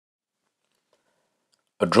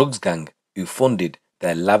A drugs gang who funded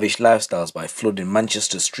their lavish lifestyles by flooding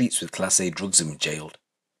Manchester streets with Class A drugs have been jailed.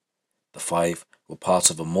 The five were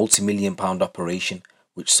part of a multi-million-pound operation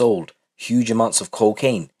which sold huge amounts of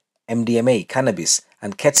cocaine, MDMA, cannabis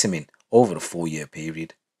and ketamine over a 4-year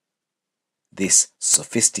period. This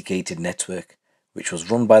sophisticated network, which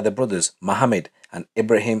was run by the brothers Mohammed and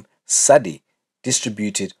Ebrahim Sadigh,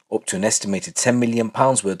 distributed up to an estimated £10 million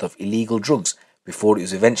worth of illegal drugs before it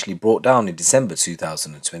was eventually brought down in December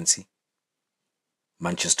 2020.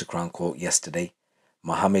 Manchester Crown Court yesterday,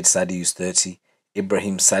 Mohammed Sadigh, who's 30,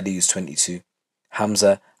 Ebrahim Sadigh, who's 22,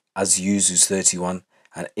 Hamza Azouz, who's 31,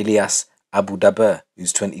 and Illyas Abudaber,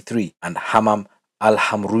 who's 23, and Hamam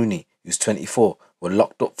Alhamruni, who's 24, were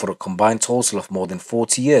locked up for a combined total of more than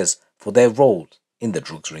 40 years for their role in the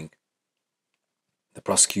drugs ring. The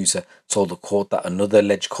prosecutor told the court that another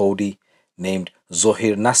alleged Cody named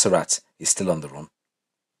Zohir Nasserat is still on the run.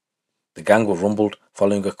 The gang were rumbled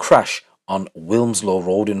following a crash on Wilmslow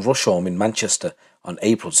Road in Rusholme in Manchester on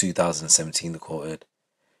April 2017, the court heard.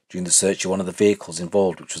 During the search of one of the vehicles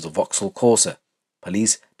involved, which was a Vauxhall Corsa,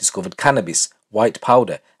 police discovered cannabis, white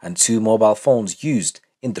powder and 2 mobile phones used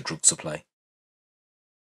in the drug supply.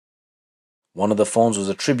 One of the phones was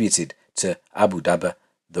attributed to Abudaber,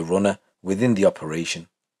 the runner within the operation.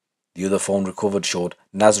 The other phone recovered showed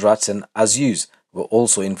Nasrat and Azouz were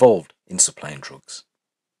also involved in supplying drugs.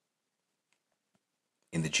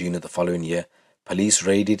 In the June of the following year, police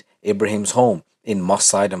raided Ibrahim's home in Moss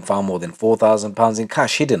Side and found more than £4,000 in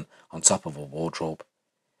cash hidden on top of a wardrobe.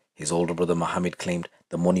 His older brother Mohammed claimed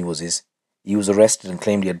the money was his. He was arrested and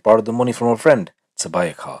claimed he had borrowed the money from a friend to buy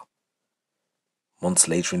a car. Months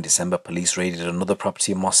later in December, police raided another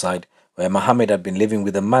property in Moss Side where Mohammed had been living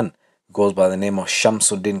with a man who goes by the name of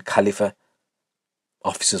Shamsuddin Khalifa.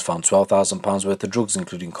 Officers found £12,000 worth of drugs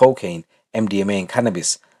including cocaine, MDMA and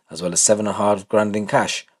cannabis, as well as £7,500 in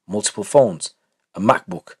cash, multiple phones, a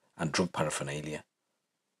MacBook and drug paraphernalia.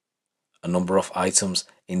 A number of items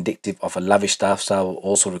indicative of a lavish lifestyle were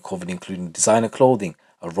also recovered, including designer clothing,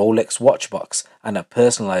 a Rolex watch box and a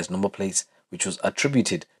personalised number plate which was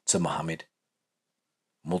attributed to Mohammed.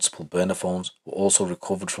 Multiple burner phones were also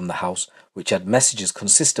recovered from the house, which had messages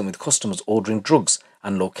consistent with customers ordering drugs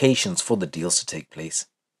and locations for the deals to take place.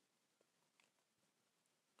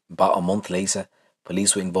 About a month later,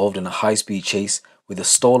 police were involved in a high-speed chase with a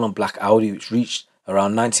stolen black Audi which reached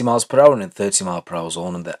around 90 miles per hour in a 30 mile per hour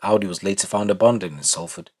zone, and the Audi was later found abandoned in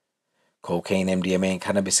Salford. Cocaine, MDMA and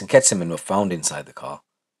cannabis and ketamine were found inside the car.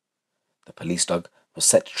 The police dog was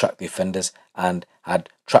set to track the offenders and had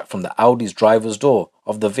tracked from the Audi's driver's door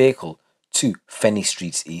of the vehicle to Fenny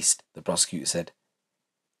Streets East, the prosecutor said.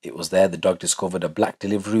 It was there the dog discovered a black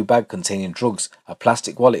delivery bag containing drugs, a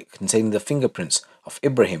plastic wallet containing the fingerprints of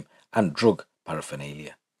Ibrahim and drug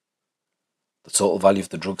paraphernalia. The total value of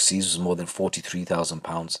the drugs seized was more than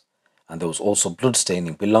 £43,000, and there was also blood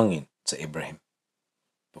staining belonging to Ibrahim.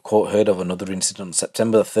 The court heard of another incident on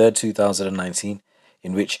September 3, 2019,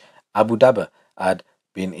 in which Abudaber had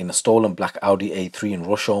been in a stolen black Audi A3 in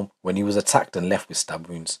Rusholme when he was attacked and left with stab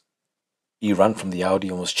wounds. He ran from the Audi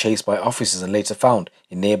and was chased by officers and later found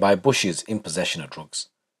in nearby bushes in possession of drugs.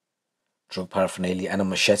 Drug paraphernalia and a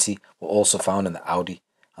machete were also found in the Audi,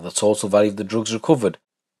 and the total value of the drugs recovered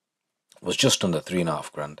was just under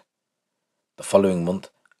 £3,500. The following month,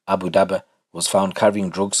 Abudaber was found carrying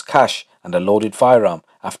drugs, cash and a loaded firearm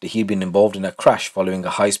after he'd been involved in a crash following a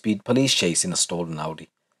high-speed police chase in a stolen Audi.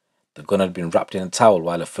 The gun had been wrapped in a towel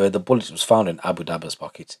while a further bullet was found in Abudaber's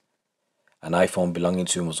pocket. An iPhone belonging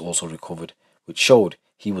to him was also recovered, which showed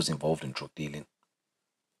he was involved in drug dealing.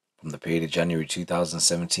 From the period of January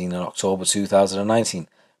 2017 and October 2019,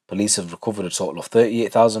 police have recovered a total of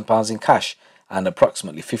 £38,000 in cash and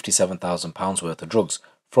approximately £57,000 worth of drugs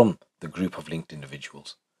from the group of linked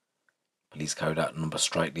individuals. Police carried out a number of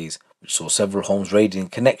strike days, which saw several homes raided in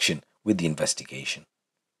connection with the investigation.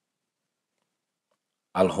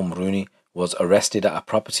 Alhamruni was arrested at a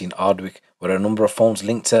property in Ardwick where a number of phones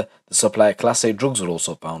linked to the supply of Class A drugs were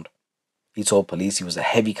also found. He told police he was a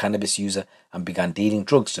heavy cannabis user and began dealing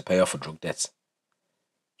drugs to pay off for drug debts.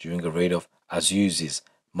 During a raid of Azouz's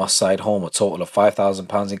Moss Side home, a total of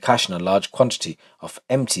 £5,000 in cash and a large quantity of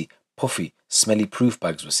empty, puffy, smelly proof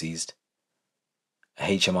bags were seized. A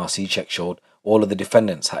HMRC check showed all of the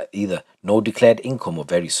defendants had either no declared income or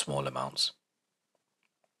very small amounts.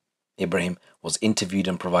 Ibrahim was interviewed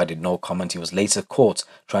and provided no comment. He was later caught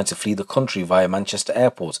trying to flee the country via Manchester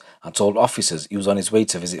airport and told officers he was on his way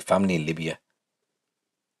to visit family in Libya.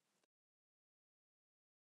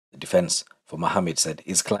 The defence for Mohammed said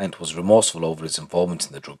his client was remorseful over his involvement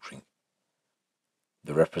in the drug ring.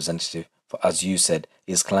 The representative For Azouz said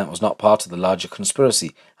his client was not part of the larger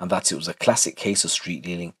conspiracy and that it was a classic case of street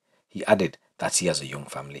dealing. He added that he has a young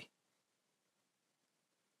family.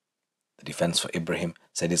 The defense for Ebrahim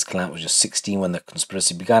said his client was just 16 when the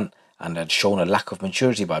conspiracy began and had shown a lack of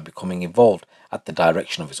maturity by becoming involved at the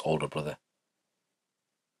direction of his older brother.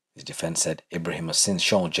 His defense said Ebrahim has since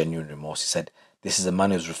shown genuine remorse. He said, "This is a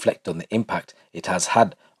man who has reflected on the impact it has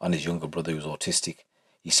had on his younger brother who is autistic.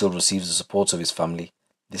 He still receives the support of his family.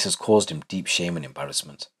 This has caused him deep shame and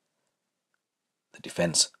embarrassment." The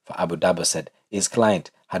defense for Abudaber said his client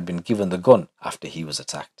had been given the gun after he was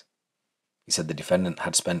attacked. He said the defendant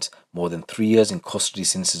had spent more than 3 years in custody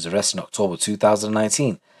since his arrest in October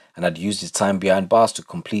 2019 and had used his time behind bars to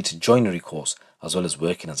complete a joinery course as well as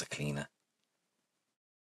working as a cleaner.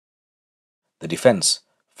 The defense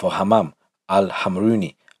for Hamam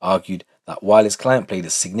Alhamruni argued that while his client played a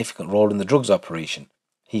significant role in the drugs operation,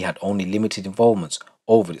 he had only limited involvement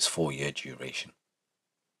over its 4-year duration.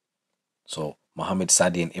 So, Mohammed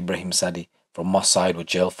Sadigh and Ebrahim Sadigh from Moss Side were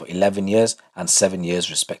jailed for 11 years and 7 years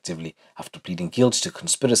respectively after pleading guilty to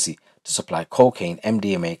conspiracy to supply cocaine,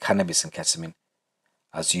 MDMA, cannabis and ketamine.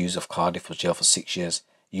 Azouz of Cardiff was jailed for 6 years.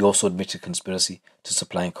 He also admitted conspiracy to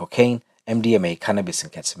supplying cocaine, MDMA, cannabis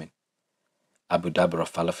and ketamine. Abudaber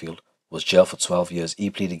of Fallowfield was jailed for 12 years. He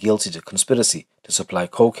pleaded guilty to conspiracy to supply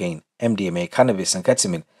cocaine, MDMA, cannabis and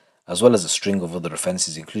ketamine, as well as a string of other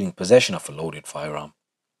offences including possession of a loaded firearm.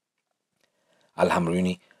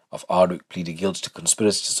 Alhamruni of Ardwick pleaded guilty to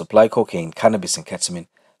conspiracy to supply cocaine, cannabis and ketamine,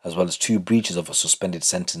 as well as 2 breaches of a suspended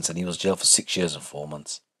sentence, and he was jailed for 6 years and 4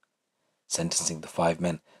 months. Sentencing the 5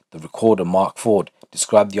 men, the recorder Mark Ford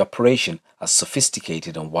described the operation as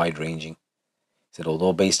sophisticated and wide-ranging. He said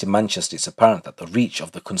although based in Manchester, it's apparent that the reach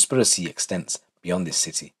of the conspiracy extends beyond this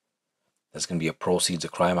city. There's going to be a Proceeds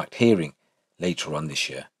of Crime Act hearing later on this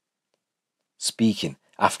year. Speaking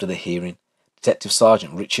after the hearing, Detective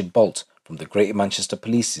Sergeant Richard Bolt from the Greater Manchester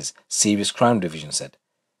Police's Serious Crime Division said,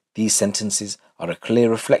 "These sentences are a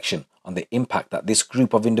clear reflection on the impact that this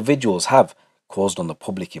group of individuals have caused on the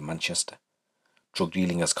public in Manchester. Drug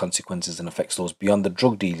dealing has consequences and affects those beyond the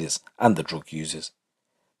drug dealers and the drug users.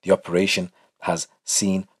 The operation has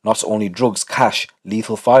seen not only drugs, cash,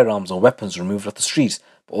 lethal firearms and weapons removed off the streets,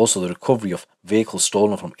 but also the recovery of vehicles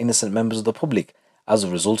stolen from innocent members of the public as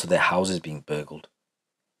a result of their houses being burgled.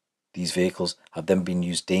 These vehicles have then been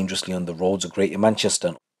used dangerously on the roads of Greater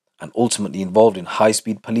Manchester and ultimately involved in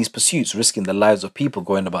high-speed police pursuits, risking the lives of people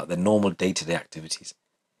going about their normal day-to-day activities.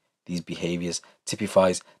 These behaviours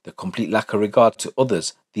typifies the complete lack of regard to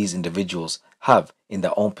others these individuals have in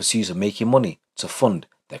their own pursuits of making money to fund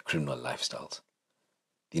their criminal lifestyles.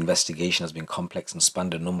 The investigation has been complex and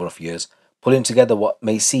spanned a number of years, pulling together what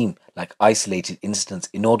may seem like isolated incidents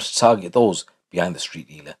in order to target those behind the street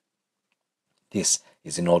dealer. This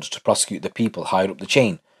is in order to prosecute the people higher up the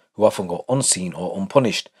chain, who often go unseen or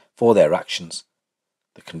unpunished for their actions.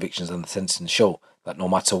 The convictions and the sentences show that no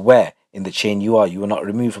matter where in the chain you are not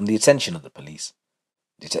removed from the attention of the police.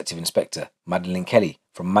 Detective Inspector Madeline Kelly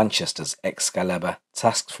from Manchester's Excalibur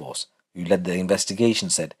Task Force, who led the investigation,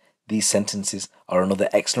 said, "These sentences are another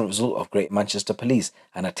excellent result of Greater Manchester Police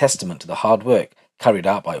and a testament to the hard work carried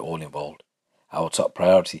out by all involved. Our top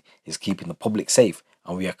priority is keeping the public safe,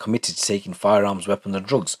 and we are committed to taking firearms, weapons and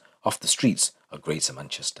drugs off the streets of Greater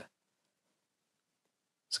Manchester."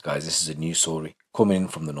 So guys, this is a new story coming in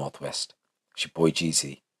from the Northwest. It's your boy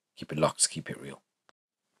GC. Keep it locked, keep it real.